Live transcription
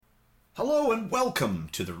Hello and welcome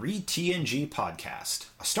to the Re-TNG podcast,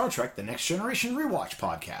 a Star Trek The Next Generation rewatch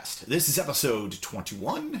podcast. This is episode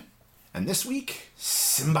 21, and this week,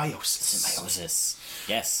 Symbiosis. Symbiosis.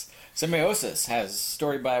 Yes. Symbiosis has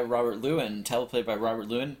story by Robert Lewin, teleplay by Robert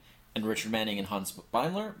Lewin, and Richard Manning and Hans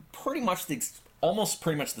Beimler. Almost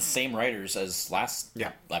pretty much the same writers as last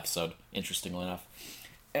episode, interestingly enough.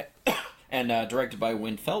 And directed by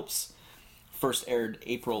Win Phelps. First aired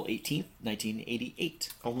April 18th, 1988.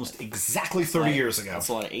 Almost exactly 30 years ago. That's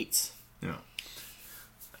a lot of eights. Yeah.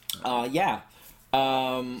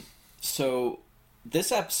 So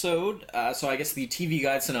this episode, so I guess the TV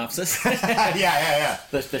guide synopsis. Yeah.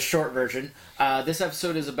 The short version. This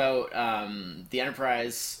episode is about the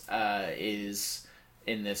Enterprise is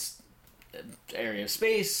in this area of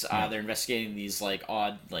space. They're investigating these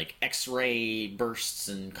odd X-ray bursts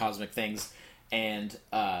and cosmic things. And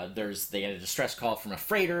they get a distress call from a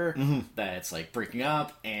freighter that's breaking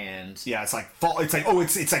up, and it's like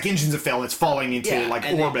engines have failed. It's falling into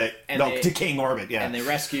orbit, decaying orbit. Yeah, and they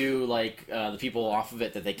rescue the people off of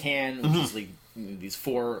it that they can, which is these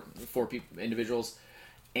four individuals,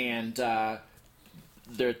 and there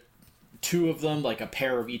are two of them, a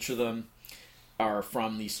pair of each of them, are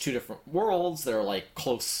from these two different worlds. They're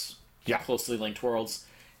closely linked worlds,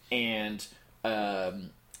 and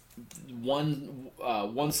one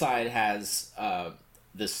side has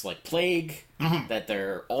this plague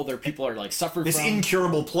that all their people are suffering this from,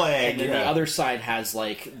 incurable plague, and then the other side has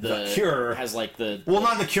the cure. Has not the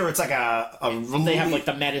cure. It's they have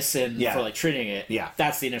the medicine for treating it. Yeah,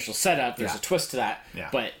 that's the initial setup. There's a twist to that. Yeah,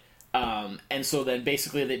 but and so then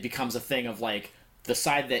basically it becomes a thing of the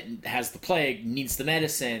side that has the plague needs the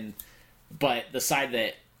medicine, but the side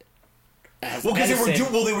that because they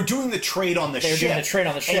were doing the trade on the ship. They were doing the trade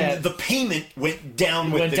on the ship. And the payment went down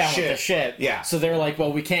with the ship. Yeah. So they're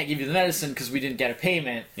well, we can't give you the medicine because we didn't get a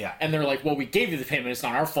payment. Yeah. And they're well, we gave you the payment. It's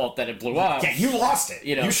not our fault that it blew up. Yeah, you lost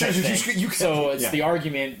it. So it's the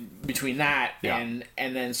argument between that and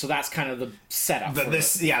then so that's kind of the setup. The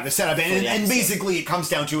setup, and basically it comes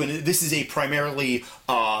down to, and this is a primarily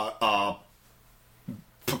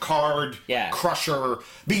Picard, Crusher,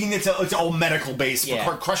 being it's all medical based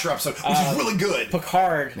Picard Crusher episode, which is really good.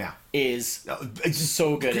 Picard is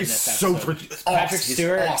so good in this episode. Patrick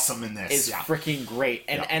Stewart awesome in this. Is freaking great,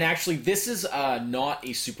 and actually this is not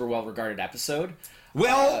a super well regarded episode.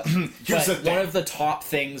 Well, here's the thing. One of the top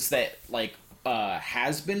things that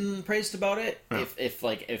has been praised about it,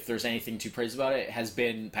 if there's anything to praise about it, has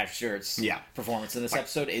been Patrick Stewart's performance in this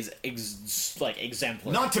episode is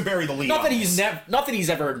exemplary. Not to bury the lead. Not that he's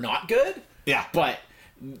ever not good. Yeah, but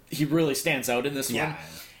he really stands out in this one.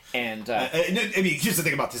 And here's the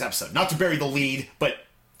thing about this episode. Not to bury the lead, but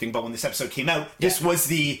think about when this episode came out. This was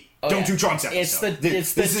the Don't Do Drugs episode.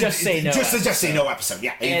 It's the Just Say No episode. Just Say No episode,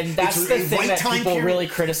 yeah. And that's the thing that people really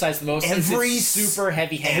criticize the most. It's super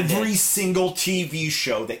heavy-handed. Every single TV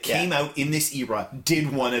show that came out in this era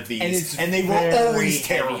did one of these. And they were always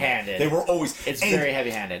terrible. Heavy-handed. They were always... It's very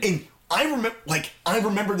heavy-handed. And I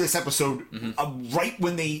remember this episode right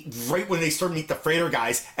when they start to meet the freighter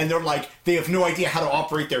guys, and they're they have no idea how to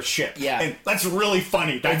operate their ship. Yeah, and that's really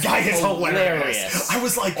funny. That guy is hilarious. I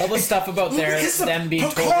was all the stuff about them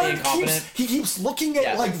being totally incompetent. He keeps looking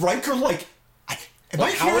at Riker am I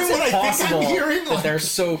how hearing is it what I think I'm hearing? That they're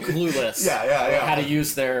so clueless. How to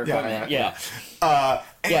use their equipment. And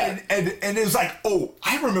it was I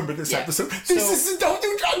remember this episode. This is a Don't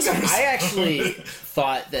Do Drugs episode. I actually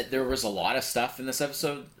thought that there was a lot of stuff in this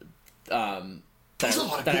episode that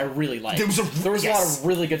I really liked. There was a lot of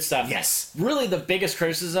really good stuff. Yes. Really, the biggest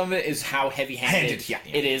criticism of it is how heavy-handed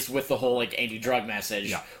it is with the whole anti-drug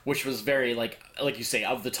message, which was very like you say,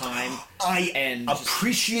 of the time. I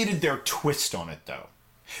appreciated their twist on it though,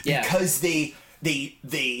 because they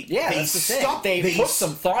stuck. They put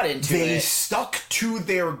some thought into it. They stuck to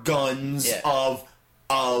their guns of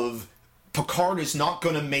Picard is not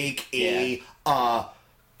going to make a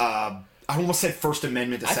I almost said First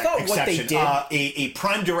Amendment exception. What they did, a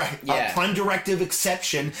Prime Directive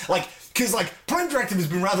exception, because Prime Directive has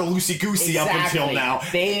been rather loosey goosey up until now.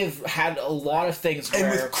 They've had a lot of things, and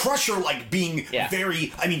with Crusher being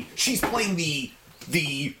very. I mean, she's playing the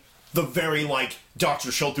very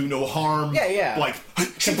Doctor shall do no harm.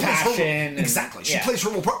 Compassion. Exactly. She plays her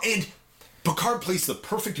role, and Picard plays the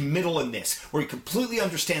perfect middle in this, where he completely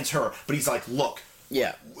understands her, but he's look.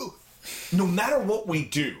 Yeah. No matter what we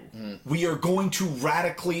do, we are going to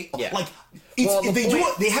radically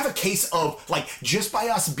they have a case of just by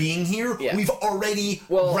us being here, we've already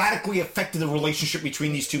radically affected the relationship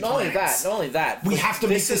between these two planets. Not only that, we have to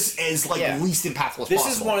make this as least impactful as possible. This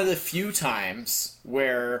is one of the few times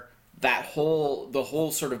where the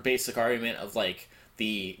whole sort of basic argument of like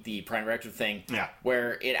the Prime Directive thing,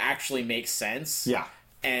 where it actually makes sense,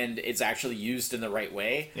 and it's actually used in the right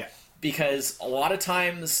way, because a lot of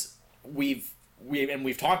times we've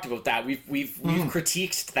talked about that. We've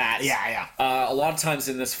critiqued that. A lot of times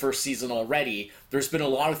in this first season already, there's been a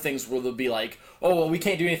lot of things where they'll be like, "Oh, well, we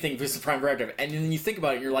can't do anything because of the Prime Directive," and then you think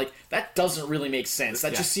about it, and you're like, "That doesn't really make sense.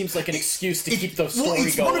 That just seems like an excuse to keep the story going."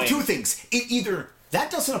 It's one of two things. It either that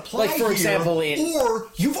doesn't apply like, for here, example, or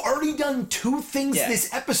you've already done two things this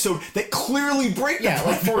episode that clearly break the Prime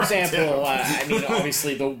like, for Directive. example, I mean,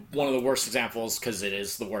 obviously, one of the worst examples, because it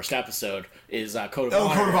is the worst episode, is Code of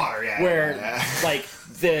Honor. Code of Honor, where, like,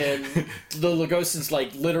 the Lugosians,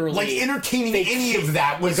 like, literally... Like, entertaining any of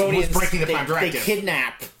that was breaking the Prime Directive. They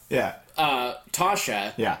kidnap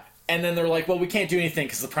Tasha. And then they're like, well, we can't do anything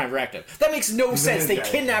because of the Prime Directive. That makes no sense. They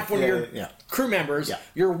kidnap one of your crew members.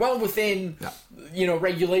 You're well within,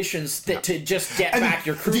 regulations to just get back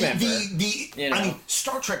your crew member. I mean,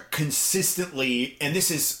 Star Trek consistently, and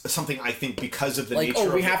this is something I think because of the nature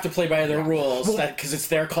of we have to play by their rules because it's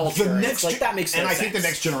their culture. That makes no sense. And I think the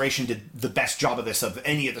Next Generation did the best job of this of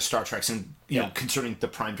any of the Star Treks, and concerning the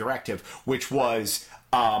Prime Directive, which was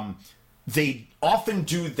they often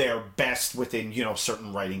do their best within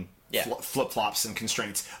certain writing flip-flops and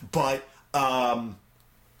constraints, but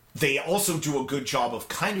they also do a good job of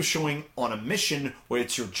kind of showing on a mission where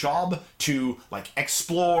it's your job to like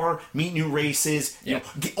explore, meet new races, get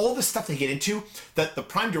all the stuff they get into, that the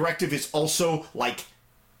Prime Directive is also like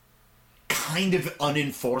kind of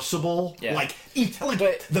unenforceable. Like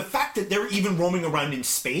but the fact that they're even roaming around in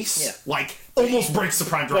space almost breaks the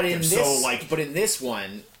Prime Directive. But in this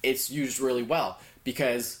one, it's used really well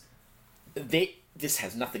because this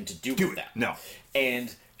has nothing to do with that. No.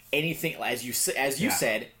 And anything, as you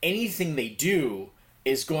said, anything they do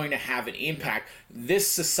is going to have an impact. This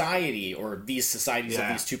society, or these societies of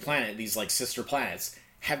these two planets, these like sister planets,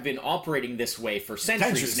 have been operating this way for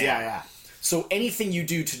centuries now. So anything you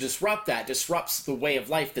do to disrupt that disrupts the way of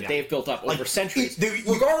life that they've built up over centuries.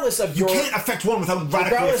 Regardless of you can't affect one without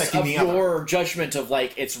radically affecting the other. Your judgment of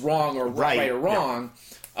like it's wrong or right or wrong,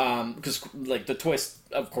 because like the twist,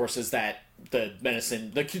 of course, is that the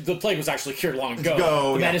medicine, the plague was actually cured long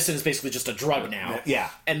ago. The medicine is basically just a drug now.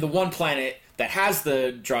 And the one planet that has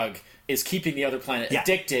the drug is keeping the other planet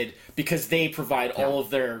addicted because they provide all of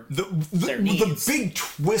their needs. The big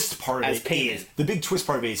twist part of it is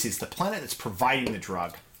the planet that's providing the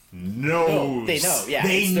drug knows. They know,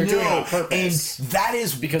 they're doing it on purpose. And that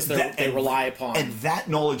is because they rely upon. And that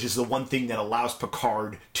knowledge is the one thing that allows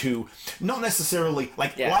Picard to not necessarily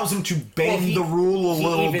allows him to bend the rule a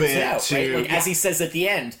little bit. Right? As he says at the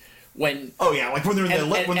end, when like when they're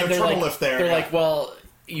in their turtle lift there, they're like, well,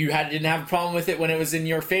 you didn't have a problem with it when it was in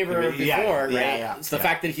your favor before, right? It's the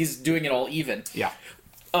fact that he's doing it all even.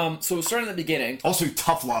 So starting at the beginning. Also,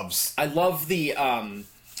 tough loves. I love the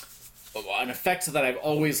an effect that I've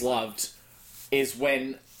always loved is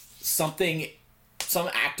when some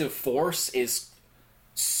active force is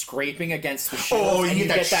scraping against the shield, and you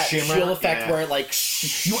get that shield effect where it like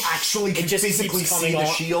you actually can physically see the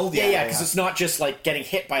shield. Because it's not just like getting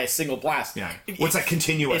hit by a single blast. What's that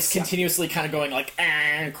continuous? It's continuously kind of going like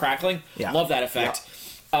and crackling. Love that effect.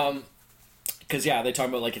 Because they talk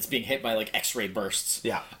about like it's being hit by like X-ray bursts.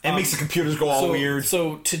 It makes the computers go all weird.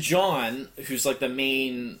 So to John, who's like the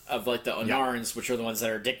main of like the Onarans, which are the ones that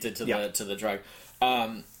are addicted to the drug,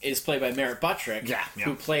 is played by Merritt Buttrick,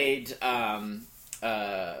 who played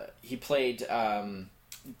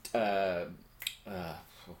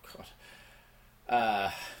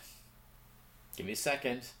give me a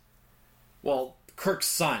second. Well, Kirk's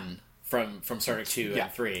son from Star Trek 2 and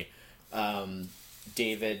 3,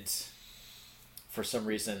 David. For some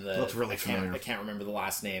reason, really I can't remember the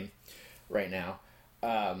last name right now.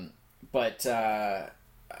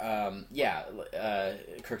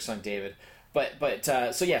 Kirk's son David.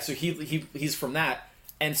 So he's from that,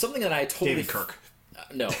 and something that I totally David Kirk.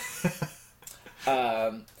 No.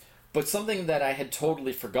 But something that I had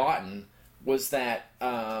totally forgotten was that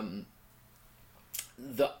the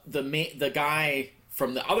guy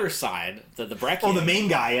from the other side, the Brekkian. The main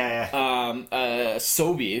guy,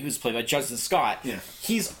 Sobi, who's played by Justin Scott.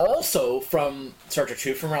 He's also from Star Trek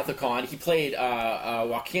 2, from Wrath of Khan. He played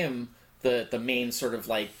Joachim, the main sort of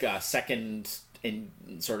like second in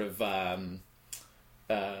sort of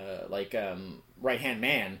right-hand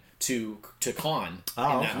man to Khan in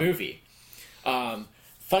that movie.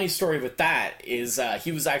 Funny story with that is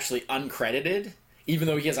he was actually uncredited, even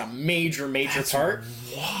though he has a major part.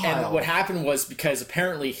 Wild. And what happened was because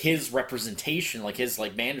apparently his representation, like his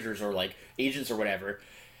like managers or like agents or whatever,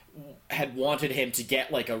 had wanted him to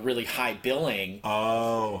get like a really high billing.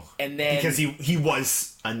 Oh, and then because he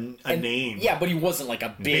was a name. Yeah, but he wasn't like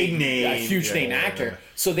a big name, a huge name actor. Yeah.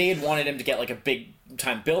 So they had wanted him to get like a big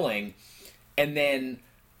time billing, and then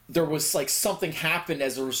there was like something happened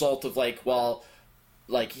as a result of like, well,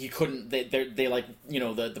 like he couldn't. They like, you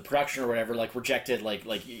know, the production or whatever like rejected like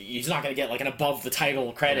he's not going to get like an above the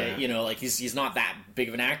title credit. You know, like he's not that big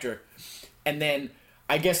of an actor. And then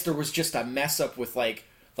I guess there was just a mess up with like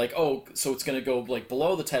oh, so it's going to go like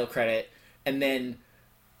below the title credit, and then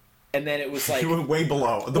it was like you went way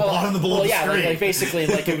below the bottom of the below. Well, yeah, like basically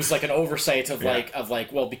like it was like an oversight of like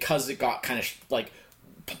well, because it got kind of like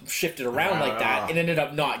shifted around like that, it ended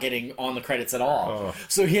up not getting on the credits at all.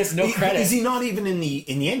 So he has no credit. Is he not even in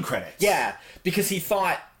the end credits? Yeah, because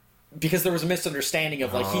because there was a misunderstanding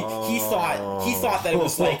of like he thought that it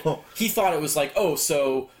was like he thought it was like, oh,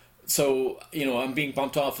 so you know, I'm being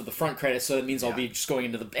bumped off of the front credits, so that means I'll be just going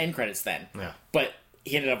into the end credits then. Yeah. But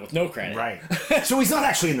he ended up with no credit. Right. So he's not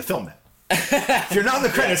actually in the film then. If you're not in the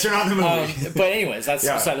credits, you're not in the movie. But anyways, that's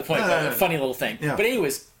beside the point. A funny little thing. Yeah. But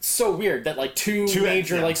anyways, so weird that like two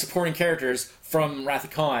major like supporting characters from Wrath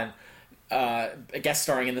of Khan guest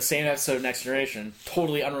starring in the same episode of Next Generation,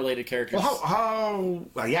 totally unrelated characters. Well,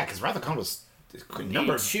 because Wrath of Khan was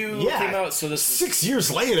number 2 came out, so this 6 years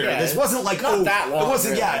later. Yeah, this wasn't like not that long. It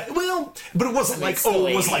wasn't really. But it wasn't like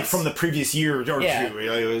it was like from the previous year or two.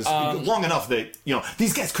 It was long enough that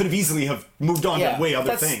these guys could have easily have moved on to way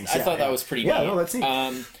other things. I thought that was pretty neat. No, that's neat.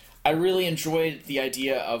 I really enjoyed the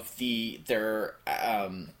idea of their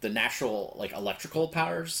the natural like electrical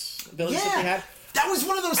powers abilities that they had. That was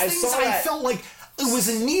one of those things I felt like it was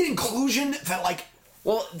a neat inclusion that like.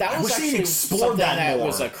 Well, that was actually something that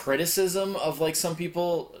was a criticism of like some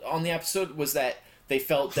people on the episode, was that they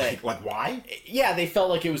felt that like why? Yeah, they felt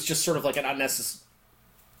like it was just sort of like an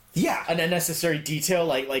unnecessary detail,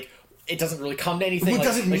 like it doesn't really come to anything. Like,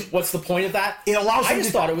 what's the point of that? It allows. I just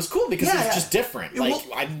thought it was cool because it's just different. Like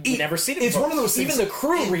I've never seen it. It's before. One of those things. Even the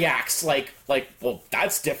crew reacts like, well,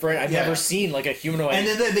 that's different. I've never seen like a humanoid. And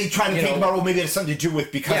then they try to think about, well, maybe it has something to do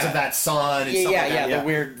with because of that sun. And stuff like that. The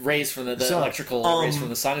weird rays from the electrical rays from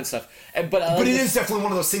the sun and stuff. But it is definitely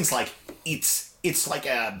one of those things. Like it's like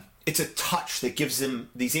it's a touch that gives them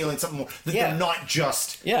these aliens something more. That they're not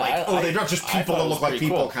just they're not just people that look like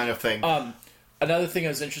people kind of thing. Another thing that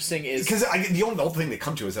was interesting is... Because the only other thing they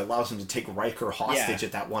come to is it allows them to take Riker hostage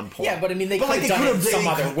at that one point. Yeah, but I mean, they could have done it some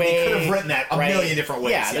other way. They could have written that a million different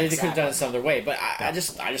ways. Yeah, they could have done it some other way. But I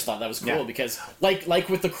just thought that was cool because, like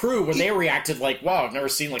with the crew, when they reacted like, wow, I've never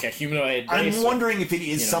seen like a humanoid race. I'm wondering if it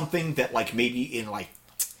is something that like maybe in like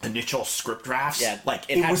initial script drafts, like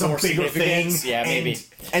it was a bigger thing. Yeah, maybe.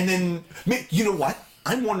 And then, you know what?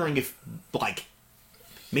 I'm wondering if like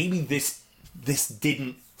maybe this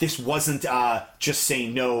wasn't just say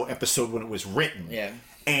no episode when it was written. Yeah.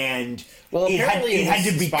 And apparently it had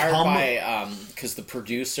to become by because the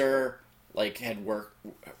producer like had worked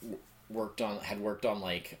on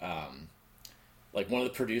like one of the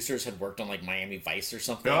producers had worked on like Miami Vice or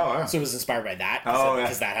something. Oh, yeah. So it was inspired by that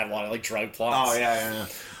because that had a lot of like drug plots. Oh yeah.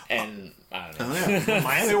 And I don't know. Oh, yeah.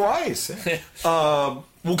 Miami Vice.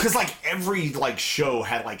 Well, because like every like show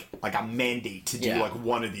had like a mandate to do like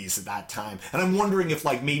one of these at that time, and I'm wondering if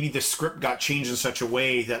like maybe the script got changed in such a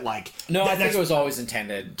way that like I think it was always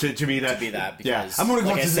intended to be that because I'm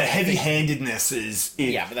wondering what the heavy-handedness is.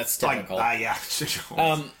 But that's typical. Another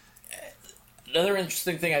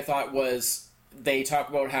interesting thing I thought was they talk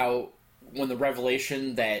about how when the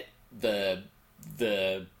revelation that the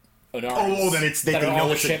Onaris that are on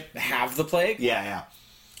the ship have the plague. Yeah.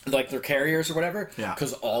 Like they're carriers or whatever. Yeah.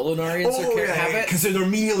 Because all Onarians have it. Because they're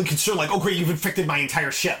immediately concerned, like, oh great, you've infected my entire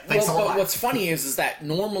ship. Thanks a lot. But what's funny is that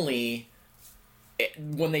normally,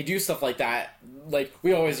 when they do stuff like that, like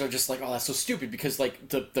we always are just like, oh, that's so stupid because like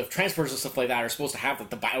the transporters and stuff like that are supposed to have like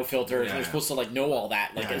the biofilters and they're supposed to like know all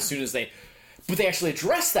that as soon as they. But they actually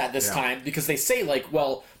address that this time because they say like,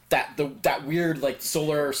 well, that weird like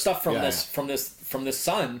solar stuff from this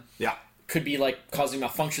sun could be like causing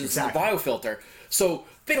malfunctions in the biofilter. So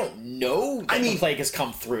they don't know that the plague has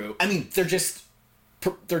come through. I mean, they're just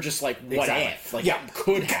like, what if? Like,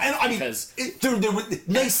 could happen. Because there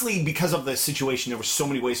nicely because of the situation, there were so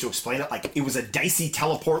many ways to explain it. Like, it was a dicey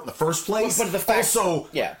teleport in the first place. But the fact, also,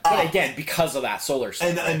 but again, because of that solar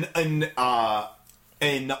stuff, an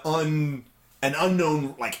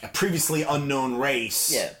unknown, like a previously unknown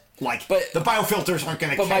race. Yeah. Like, but the biofilters aren't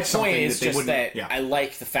going to catch something that they wouldn't... But my point is just that I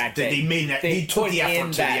like the fact that they made that they took the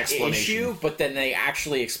effort to the explanation. Issue, but then they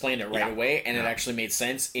actually explained it right away, and it actually made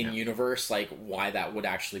sense in universe, like why that would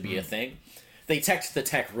actually be a thing. They teched the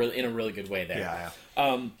tech in a really good way there.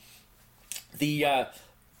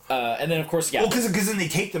 And then, of course, Well, because then they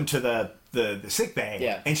take them to the sick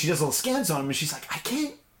bay, and she does little scans on him, and she's like, I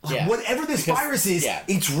can't. Like, whatever this virus is,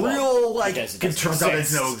 it's real. Like, it turns out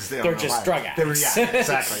it's no. They're just drug addicts. Yeah,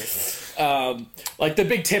 exactly. Like the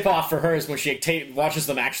big tip off for her is when she watches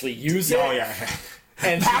them actually use it. Oh yeah.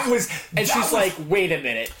 And she's like, wait a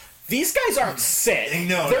minute. These guys aren't sick.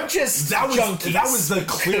 They're just junkies. That was the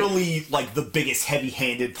clearly like the biggest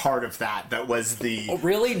heavy-handed part of that. That was the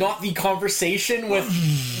really not the conversation with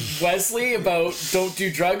Wesley about don't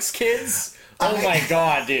do drugs, kids. Oh my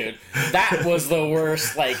god, dude, that was the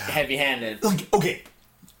worst. Like heavy-handed. Like, okay,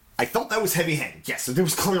 I felt that was heavy-handed. Yes, it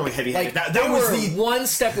was clearly heavy-handed. Like, that was one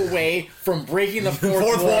step away from breaking the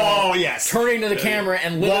fourth wall. Yes, turning to the camera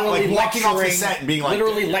and literally walking off the set and being like,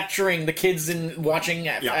 lecturing the kids watching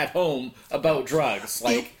at home about drugs.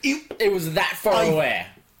 Like it was that far away.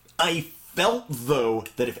 I felt though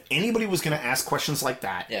that if anybody was going to ask questions like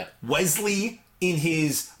that, Wesley, in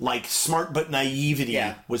his like smart but naivety,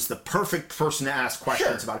 was the perfect person to ask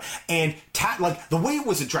questions about it. And like the way it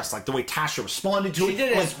was addressed, like the way Tasha responded to it, she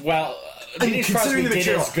did it like, as well. Considering the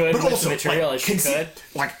material, as good but with also the material like, as she could.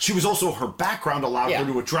 Like she was also, her background allowed her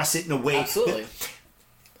to address it in a way. Absolutely.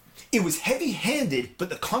 It was heavy-handed, but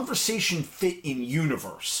the conversation fit in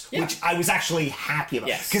universe, which I was actually happy about.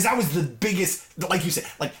 Because that was the biggest, like you said,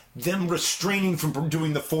 like them restraining from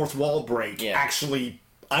doing the fourth wall break. Actually,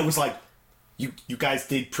 I was like, you guys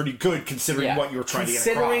did pretty good considering what you were trying to get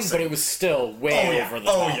across. But it was still way over the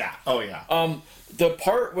top. Oh yeah. The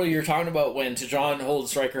part where you're talking about when T'Jon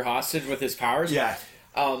holds Stryker hostage with his powers.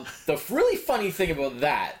 The really funny thing about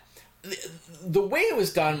that, the way it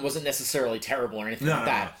was done wasn't necessarily terrible or anything like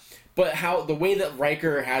that. But how the way that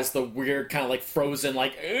Riker has the weird kind of like frozen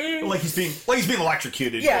like he's being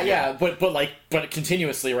electrocuted. But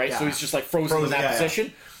continuously, right? So he's just like frozen in that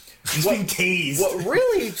position. He's being tased. What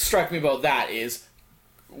really struck me about that is,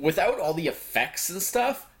 without all the effects and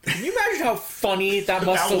stuff, can you imagine how funny that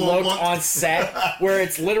must have looked on set? Where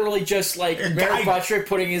it's literally just like Merritt Buttrick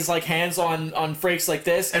putting his like hands on Frakes like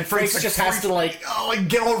this, and Frakes just has to like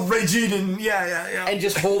get all rigid and and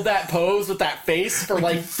just hold that pose with that face for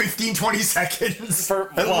like 15-20 seconds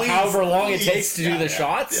for however long it takes to do the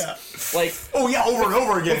shots. Like over and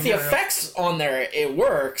over again. With the effects on there, it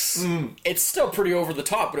works. It's still pretty over the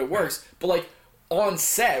top, but it works. But like on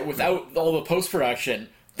set without all the post production,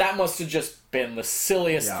 that must have just been the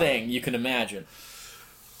silliest thing you can imagine.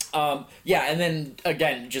 And then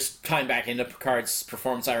again, just tying back into Picard's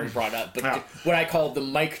performance, I already brought up, but what I call the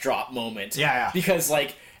mic drop moment. Because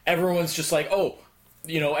like everyone's just like,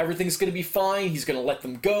 everything's gonna be fine. He's gonna let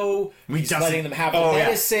them go. He's letting them have the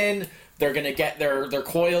medicine. They're gonna get their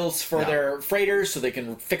coils for their freighters, so they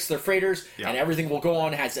can fix their freighters, and everything will go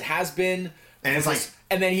on as it has been. And it's like,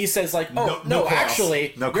 and then he says like,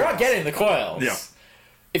 actually, you're not getting the coils.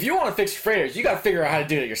 If you want to fix your freighters, you got to figure out how to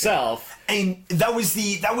do it yourself. And that was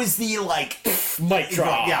the like mic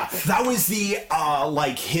drop. That was the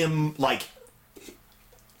him like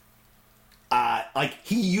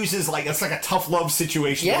he uses like it's like a tough love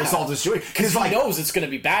situation to resolve the situation because he knows it's going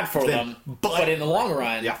to be bad for them, but in the long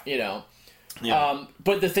run,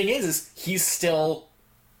 but the thing is he's still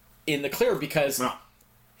in the clear because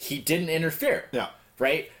he didn't interfere.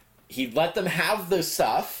 Right. He let them have the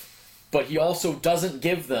stuff. But he also doesn't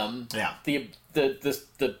give them the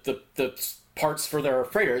parts for their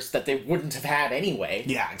freighters that they wouldn't have had anyway.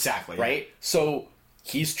 Yeah, exactly. Right? So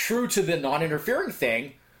he's true to the non-interfering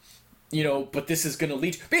thing, but this is going to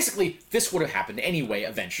lead... Basically, this would have happened anyway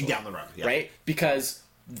eventually. Down the road, right? Because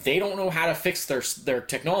they don't know how to fix their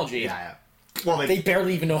technology. Well, they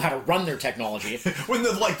barely even know how to run their technology. When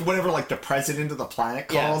the president of the planet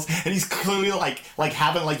calls, and he's clearly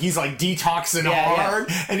having he's detoxing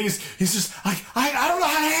hard, and he's just like I don't know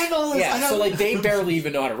how to handle this. So they barely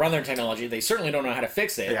even know how to run their technology. They certainly don't know how to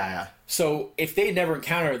fix it. So if they never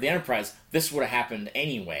encountered the Enterprise, this would have happened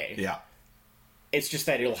anyway. It's just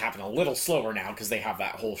that it'll happen a little slower now because they have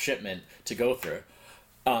that whole shipment to go through.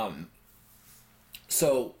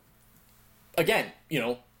 So again,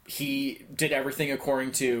 he did everything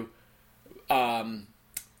according to,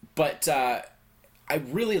 but I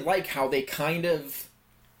really like how they kind of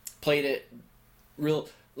played it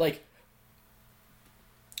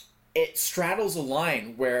it straddles a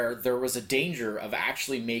line where there was a danger of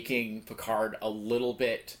actually making Picard a little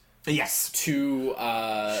bit too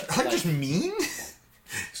just mean.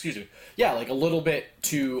 Excuse me. Yeah, a little bit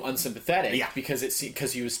too unsympathetic because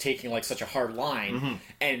he was taking such a hard line,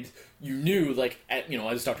 and you knew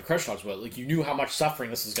as Dr. Crutch talks about, you knew how much suffering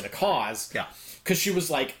this was going to cause. Because she was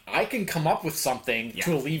like, I can come up with something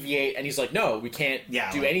to alleviate, and he's like, no, we can't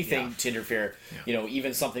do anything to interfere.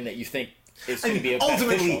 Even something that you think is going to be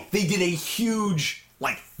ultimately beneficial. they did a huge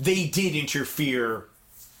they did interfere.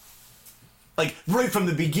 Like, right from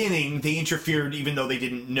the beginning, they interfered even though they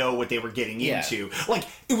didn't know what they were getting into. Like,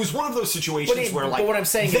 it was one of those situations where, like, what I'm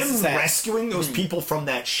saying them is that, rescuing those people from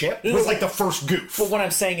that ship was, like, the first goof. But what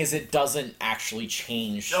I'm saying is it doesn't actually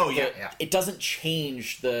change... It doesn't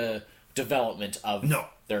change the development of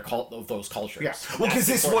of those cultures. Yeah. Well, because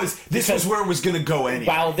this was where it was going to go anyway.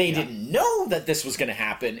 While they didn't know that this was going to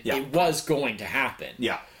happen, it was going to happen.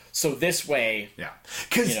 Yeah. So this way,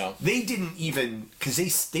 because they didn't even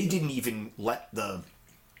let the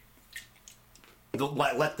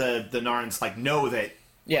Narns know that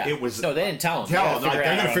it was they didn't tell them. They're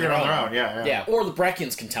gonna figure it out on their own. Yeah. Or the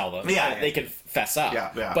Breckians can tell them. They can fess up.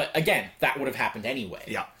 Yeah. But again, that would have happened anyway.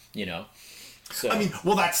 Yeah. So I mean,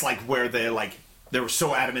 well, that's where they were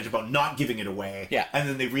so adamant about not giving it away. Yeah. And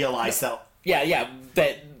then they realized that.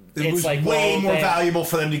 That. It was way more valuable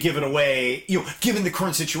for them to give it away, given the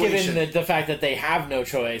current situation. Given the fact that they have no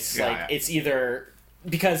choice, it's either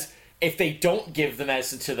because if they don't give the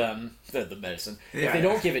medicine to them, the medicine, if they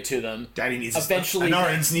don't give it to them, Daddy needs eventually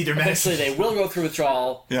Narns need their medicine. Eventually, they will go through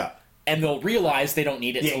withdrawal. And they'll realize they don't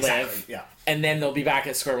need it to live. Yeah. And then they'll be back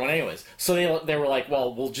at square one anyways. So they were like,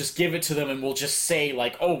 well, we'll just give it to them, and we'll just say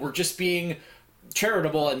oh, we're just being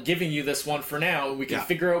charitable and giving you this one for now. We can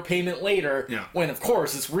figure out payment later. When of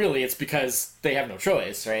course it's because they have no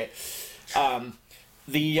choice, right? I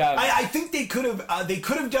think they could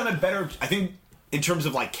have done a better. I think in terms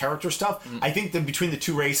of character stuff, I think that between the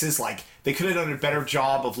two races, they could have done a better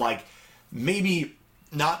job of maybe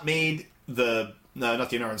not made not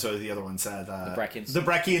the Anarans, so the other ones, the Breckians. The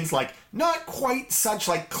Breckians, not quite such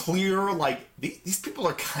clear. These people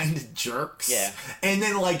are kind of jerks. Yeah. And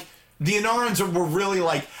then the Anarans were really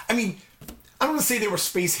I mean, I don't want to say they were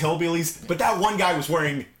space hillbillies, but that one guy was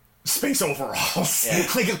wearing space overalls. Yeah.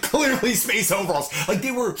 Clearly space overalls. They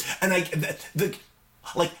were, and the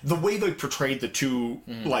way they portrayed the two,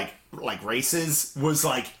 races was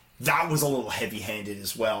that was a little heavy-handed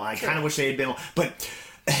as well. I kind of wish they had been, but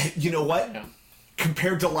you know what? Yeah.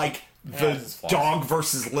 Compared to the dog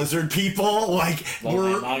versus lizard people,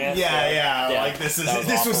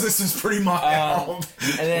 this is pretty mild.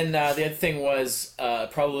 And then the other thing was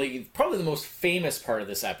probably the most famous part of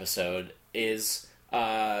this episode is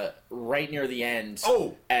right near the end.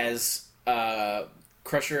 Oh, as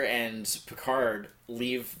Crusher and Picard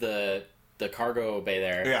leave the cargo bay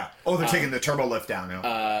there. Yeah. Oh, they're taking the turbo lift down now.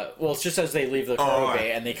 Well, it's just as they leave the cargo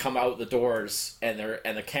bay and they come out the doors and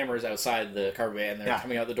the camera's outside the cargo bay and they're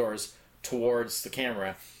coming out the doors towards the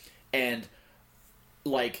camera, and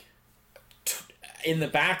in the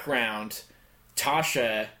background,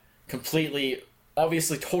 Tasha completely,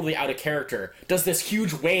 obviously, totally out of character, does this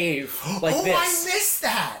huge wave this. I missed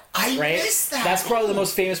that. I missed that. That's probably the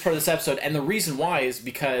most famous part of this episode, and the reason why is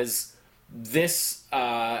because this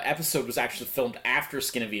episode was actually filmed after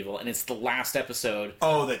Skin of Evil, and it's the last episode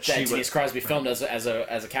that Denise Crosby filmed as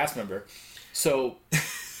a cast member. So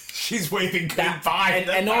she's waving goodbye.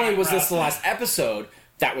 And not only was this the last episode,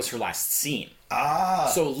 that was her last scene.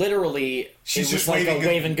 So literally, she's it was just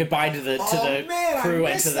waving goodbye to the crew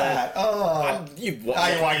and to that. Go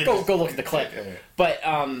look at the clip. But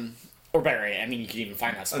or better, I mean, you can even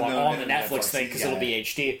find that spot on the Netflix thing because it'll be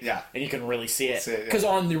HD, and you can really see it. Because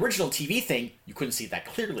on the original TV thing, you couldn't see it that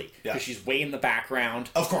clearly because she's way in the background.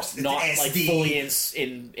 Of course, not fully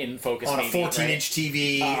in focus on a 14-inch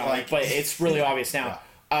TV. But it's really obvious now.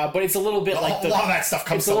 But it's a little bit a lot of that stuff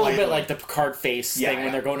comes. It's a little bit like the Picard face thing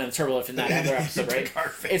when they're going in the turbolift in that other episode, right?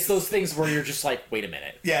 It's those things where you're just wait a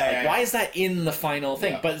minute, why is that in the final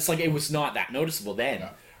thing? But it's it was not that noticeable then.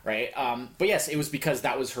 Right, but yes, it was because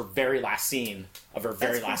that was her very last scene of her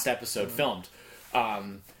very last episode filmed.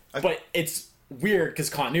 But it's weird because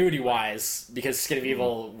continuity-wise, because Skin of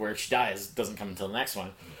Evil, where she dies, doesn't come until the next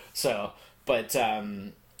one. So, but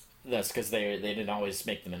that's because they didn't always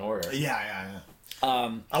make them in order. Yeah.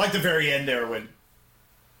 I like the very end there when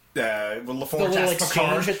LaForge asks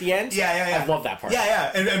Picard at the end. Yeah. I love that part.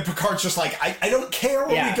 Yeah. And Picard's just I don't care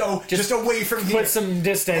where we go, just away from here. Put some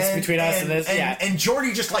distance between us and this. And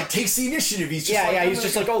Geordi just takes the initiative. He's just he's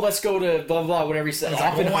just oh, let's go to blah blah whatever he said.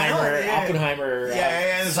 Oppenheimer.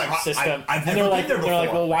 And it's system. I've and never been there before. They're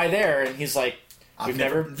like, well, why there? And he's like, I've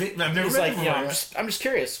never been before. I'm just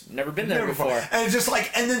curious. Never been there before. And it's just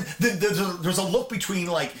and then there's a look between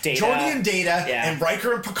Geordi and Data and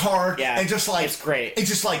Riker and Picard. Yeah. And just it's great. It's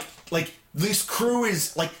just this crew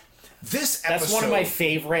is this episode. That's one of my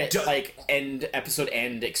favorite episode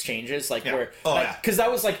end exchanges. Where because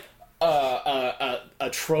that was a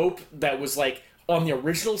trope that was on the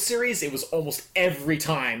original series, it was almost every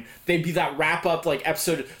time they'd be that wrap up like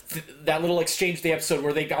episode, that little exchange the episode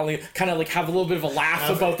where they only kind of like have a little bit of a laugh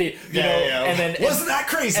about the and then wasn't that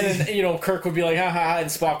crazy? And then Kirk would be like ha ha, and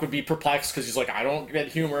Spock would be perplexed because he's like, I don't get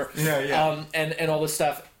humor, and all this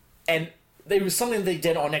stuff, and it was something they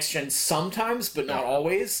did on Next Gen sometimes, but not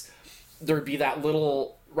always. There'd be that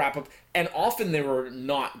little wrap up, and often they were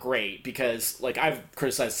not great because like I've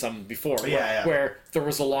criticized some before where there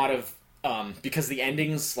was a lot of because the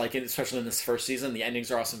endings, like especially in this first season, the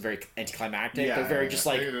endings are also very anticlimactic. They're very just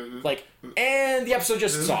like, and the episode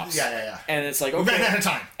just stops. And it's like, okay, we ran out of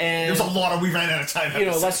time. And there's a lot of we ran out of time.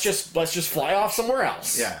 Let's just fly off somewhere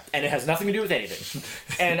else. Yeah, and it has nothing to do with anything.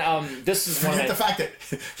 And this is one the fact that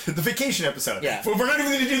the vacation episode. Yeah, we're not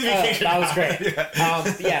even going to do the vacation. That was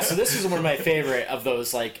great. So this is one of my favorite of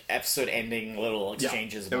those like episode ending little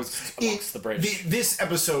exchanges amongst the bridge. This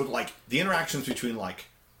episode, like the interactions between like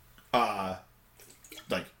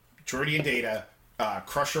Geordi and Data,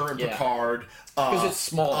 Crusher and Picard. Because it's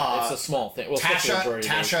small. It's a small thing. Well,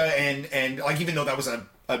 Tasha and like even though that was a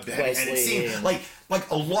heavy-handed scene, like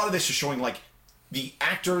a lot of this is showing like the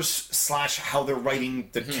actors / how they're writing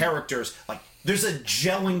the characters. Like there's a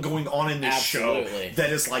gelling going on in this show that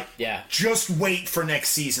is like, just wait for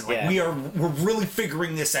next season. Like we're really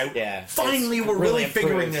figuring this out. Yeah, finally we're really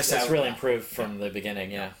figuring this out. It's really improved from the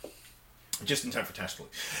beginning. Yeah. Just in time for Tastily.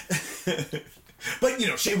 But,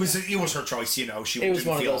 it was her choice, It was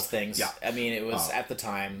one of those things. Yeah. I mean, it was, at the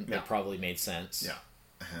time, it probably made sense. Yeah.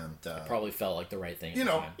 And, it probably felt like the right thing they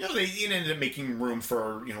ended up making room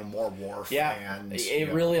for, more Worf. Yeah. And,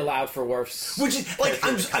 it really allowed for Worf's... Which is, like,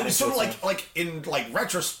 I'm sort of like, in, like,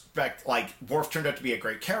 retrospect, like, Worf turned out to be a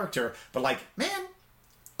great character, but, like, man,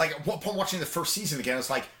 like, upon watching the first season again, it's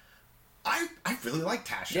like, I really like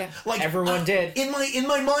Tasha. Yeah, like everyone did. In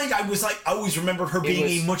my mind, I was like, I always remembered her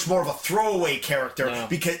being a much more of a throwaway character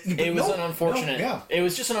because it was an unfortunate. It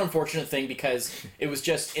was just an unfortunate thing because it was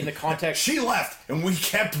just in the context. She left and we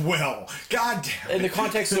kept Will. God damn it. In the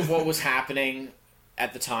context of what was happening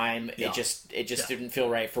at the time, it just didn't feel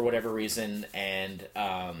right for whatever reason, and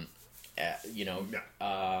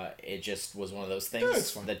it just was one of those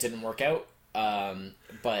things that didn't work out.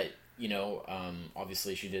 But.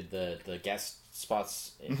 Obviously she did the guest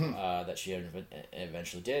spots that she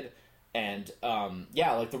eventually did, and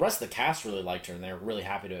like the rest of the cast really liked her, and they were really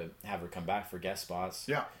happy to have her come back for guest spots.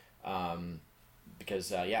 Yeah. Because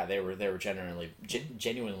they were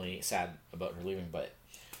genuinely sad about her leaving, but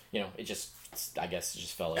it just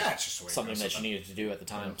felt like something that she needed to do at the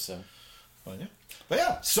time. So.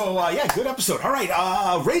 So good episode. All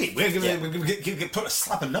right, rating. We're gonna put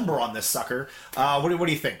slap a number on this sucker. What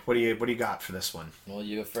do you think? What do you got for this one? Well,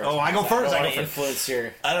 you go first. Oh, I go first. I go influence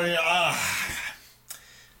here. I don't know.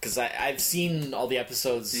 Because I've seen all the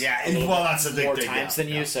episodes. Yeah, that's a big more thing. Times than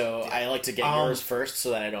you, so I like to get yours first so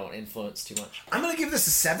that I don't influence too much. I'm gonna give this a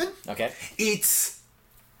 7. Okay. It's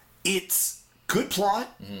good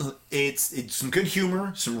plot. It's some good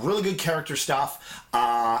humor, some really good character stuff.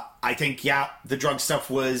 I think the drug stuff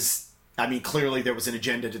was. I mean, clearly there was an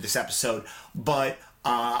agenda to this episode, but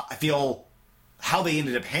I feel how they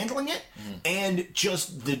ended up handling it and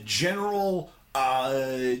just the general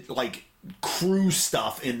crew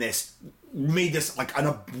stuff in this made this like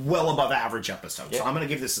a well above average episode. So I'm gonna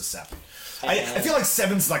give this a 7. I feel like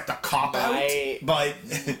 7's like the cop out, but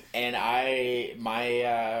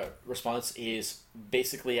my response is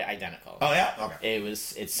basically identical. Oh yeah, okay.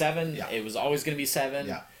 It's 7. Yeah. It was always going to be 7.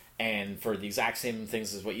 Yeah. And for the exact same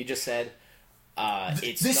things as what you just said,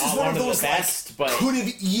 it's this not is one of those the best, but could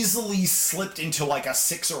have easily slipped into like a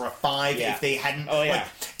 6 or a 5 if they hadn't. Oh yeah. Like,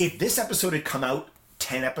 if this episode had come out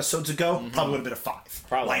 10 episodes ago, probably would have been a 5.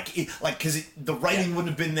 Probably. Because the writing wouldn't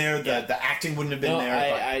have been there, the acting wouldn't have been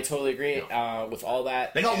there. I totally agree with all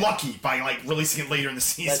that. They got lucky by like releasing it later in the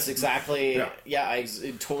season. That's exactly. I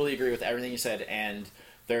totally agree with everything you said, and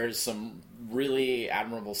there's some really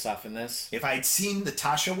admirable stuff in this. If I had seen the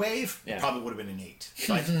Tasha wave, it probably would have been an 8.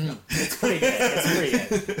 But, it's pretty good. It's pretty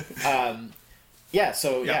good. I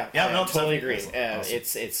totally agree. Awesome.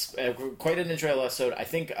 It's quite an enjoyable episode. I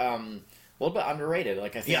think. A little bit underrated.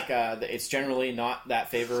 Like I think it's generally not that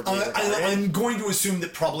favorably regarded. I'm going to assume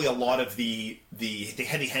that probably a lot of the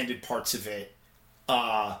heavy-handed parts of it,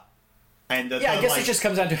 I guess it just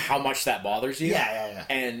comes down to how much that bothers you. Yeah.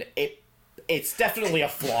 And it's definitely a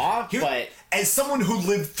flaw, but as someone who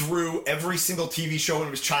lived through every single TV show in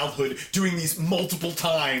his childhood, doing these multiple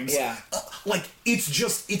times,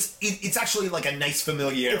 it's actually like a nice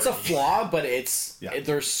familiarity. It's a flaw, but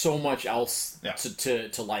there's so much else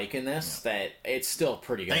to like in this that it's still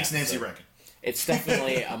pretty good. Thanks, Nancy Reagan. It's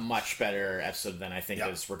definitely a much better episode than I think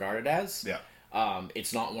it's regarded as. Yeah.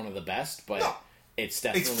 It's not one of the best, but it's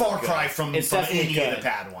definitely it's Far Cry from any of the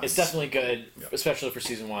bad ones. It's definitely good, especially for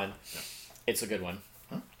season 1. Yeah. It's a good one.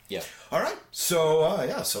 Huh? Yeah. All right.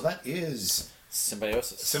 So so that is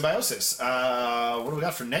Symbiosis. What do we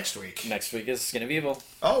got for next week? Next week is Skin of Evil.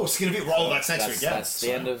 Oh, Skin of Evil. Oh, that's next week. Yeah. That's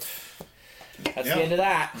the end of. That's the end of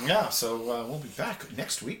that. Yeah, so we'll be back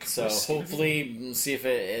next week. So hopefully, we'll see if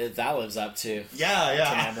that lives up to.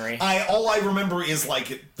 To memory. All I remember is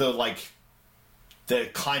the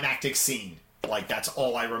climactic scene. Like that's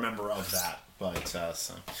all I remember of that. But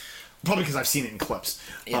so probably because I've seen it in clips.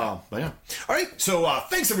 But yeah. All right. So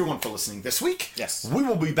thanks everyone for listening this week. Yes. We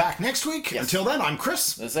will be back next week. Yes. Until then, I'm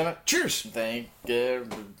Chris. That's it. Cheers. Thank you.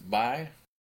 Bye.